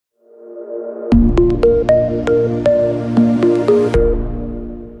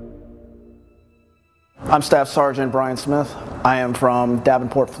I'm Staff Sergeant Brian Smith. I am from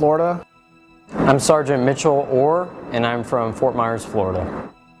Davenport, Florida. I'm Sergeant Mitchell Orr, and I'm from Fort Myers, Florida.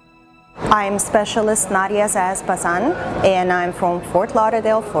 I'm Specialist Nadia Zaz-Bazan, and I'm from Fort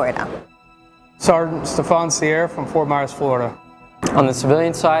Lauderdale, Florida. Sergeant Stefan Sierra from Fort Myers, Florida. On the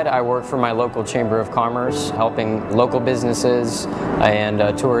civilian side, I work for my local Chamber of Commerce, helping local businesses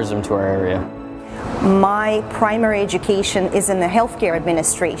and tourism to our area. My primary education is in the healthcare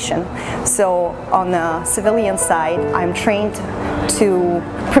administration. So on the civilian side, I'm trained to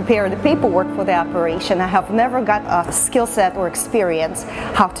prepare the paperwork for the operation. I have never got a skill set or experience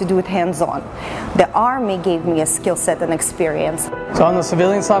how to do it hands-on. The Army gave me a skill set and experience. So on the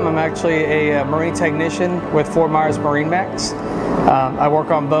civilian side, I'm actually a Marine technician with Fort Myers Marine Max. I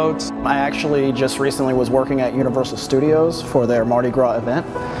work on boats. I actually just recently was working at Universal Studios for their Mardi Gras event.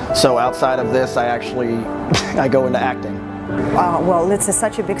 So outside of this, I go into acting. Well, it's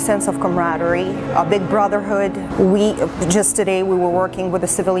such a big sense of camaraderie, a big brotherhood. Just today we were working with the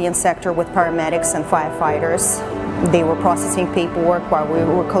civilian sector with paramedics and firefighters. They were processing paperwork while we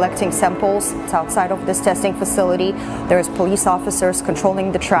were collecting samples. Outside of this testing facility, there's police officers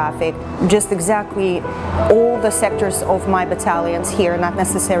controlling the traffic. Just exactly all the sectors of my battalions here, not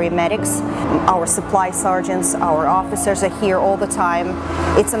necessarily medics. Our supply sergeants, our officers are here all the time.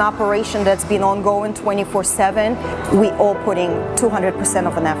 It's an operation that's been ongoing 24/7. We all putting 200%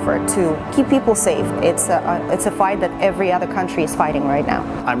 of an effort to keep people safe. It's a fight that every other country is fighting right now.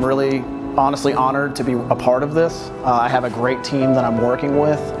 I'm really honestly honored to be a part of this. I have a great team that I'm working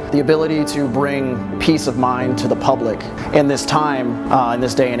with. The ability to bring peace of mind to the public in this time, in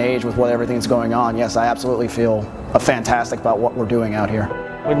this day and age with what everything's going on, yes, I absolutely feel fantastic about what we're doing out here.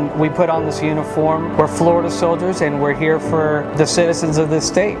 When we put on this uniform, we're Florida soldiers and we're here for the citizens of this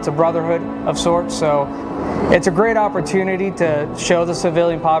state. It's a brotherhood of sorts, so it's a great opportunity to show the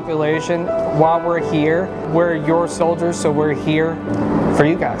civilian population while we're here, we're your soldiers, so we're here for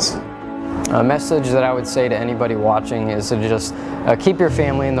you guys. A message that I would say to anybody watching is to just keep your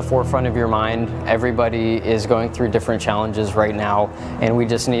family in the forefront of your mind. Everybody is going through different challenges right now, and we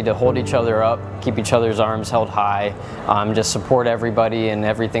just need to hold each other up, keep each other's arms held high, just support everybody and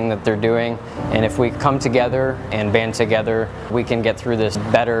everything that they're doing. And if we come together and band together, we can get through this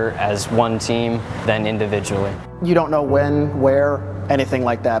better as one team than individually. You don't know when, where, anything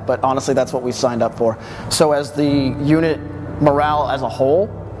like that, but honestly that's what we signed up for. So as the unit morale as a whole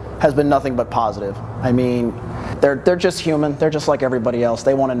has been nothing but positive. I mean, they're just human. They're just like everybody else.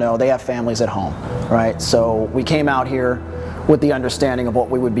 They want to know. They have families at home, right? So we came out here with the understanding of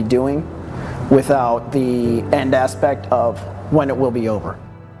what we would be doing without the end aspect of when it will be over.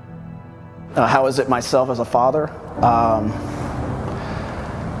 How is it myself as a father?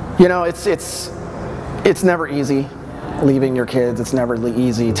 You know, it's never easy leaving your kids. It's never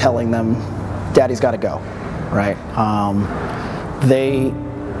easy telling them, Daddy's got to go, right? They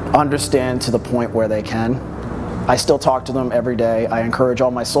understand to the point where they can. I still talk to them every day. I encourage all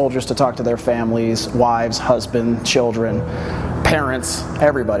my soldiers to talk to their families, wives, husbands, children, parents,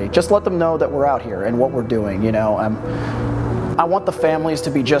 everybody. Just let them know that we're out here and what we're doing, you know. I want the families to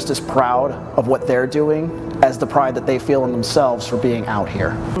be just as proud of what they're doing as the pride that they feel in themselves for being out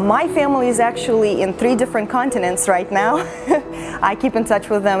here. My family is actually in 3 different continents right now. I keep in touch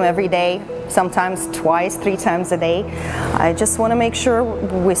with them every day, sometimes twice, 3 times a day. I just want to make sure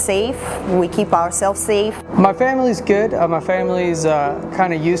we're safe, we keep ourselves safe. My family's good. My family's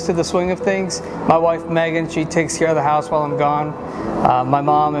kind of used to the swing of things. My wife Megan, she takes care of the house while I'm gone. My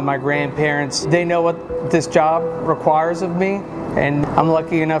mom and my grandparents, they know what this job requires of me, and I'm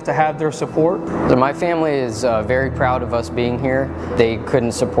lucky enough to have their support. So my family is very proud of us being here. They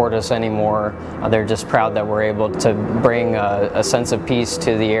couldn't support us anymore. They're just proud that we're able to bring a sense of peace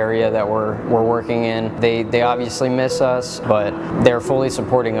to the area that we're working in. They obviously miss us, but they're fully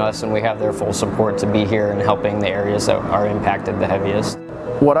supporting us, and we have their full support to be here and helping the areas that are impacted the heaviest.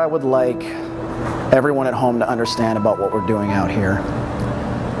 What I would like everyone at home to understand about what we're doing out here,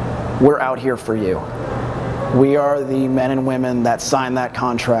 we're out here for you. We are the men and women that signed that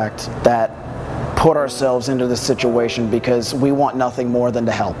contract, that put ourselves into this situation because we want nothing more than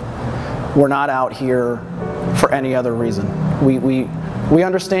to help. We're not out here for any other reason. We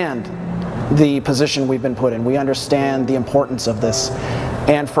understand the position we've been put in. We understand the importance of this.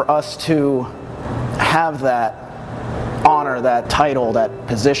 And for us to have that honor, that title, that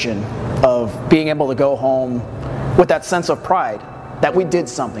position of being able to go home with that sense of pride that we did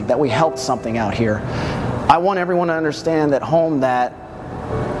something, that we helped something out here. I want everyone to understand at home that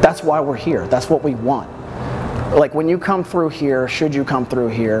that's why we're here. That's what we want. Like when you come through here, should you come through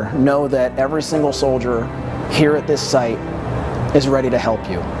here, know that every single soldier here at this site is ready to help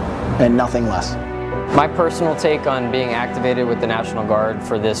you, and nothing less. My personal take on being activated with the National Guard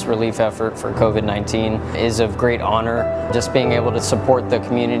for this relief effort for COVID-19 is of great honor. Just being able to support the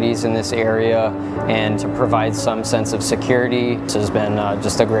communities in this area and to provide some sense of security has been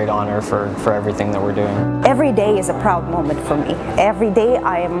just a great honor for everything that we're doing. Every day is a proud moment for me. Every day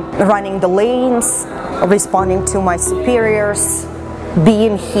I am running the lanes, responding to my superiors,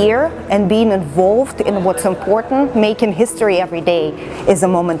 being here and being involved in what's important, making history every day is a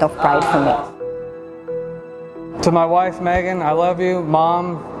moment of pride for me. To my wife, Megan, I love you.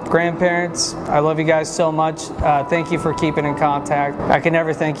 Mom, grandparents, I love you guys so much. Thank you for keeping in contact. I can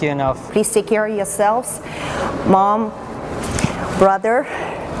never thank you enough. Please take care of yourselves, Mom, brother.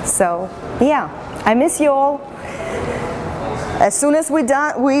 So yeah, I miss you all. As soon as we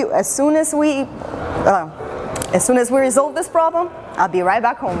resolve this problem, I'll be right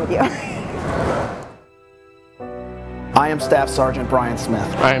back home with you. I am Staff Sergeant Brian Smith.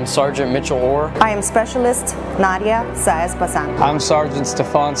 I am Sergeant Mitchell Orr. I am Specialist Nadia Saez-Basan. I'm Sergeant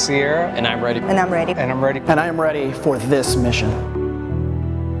Stefan Sierra. And I'm ready. And I'm ready. And I'm ready. And I am ready for this mission.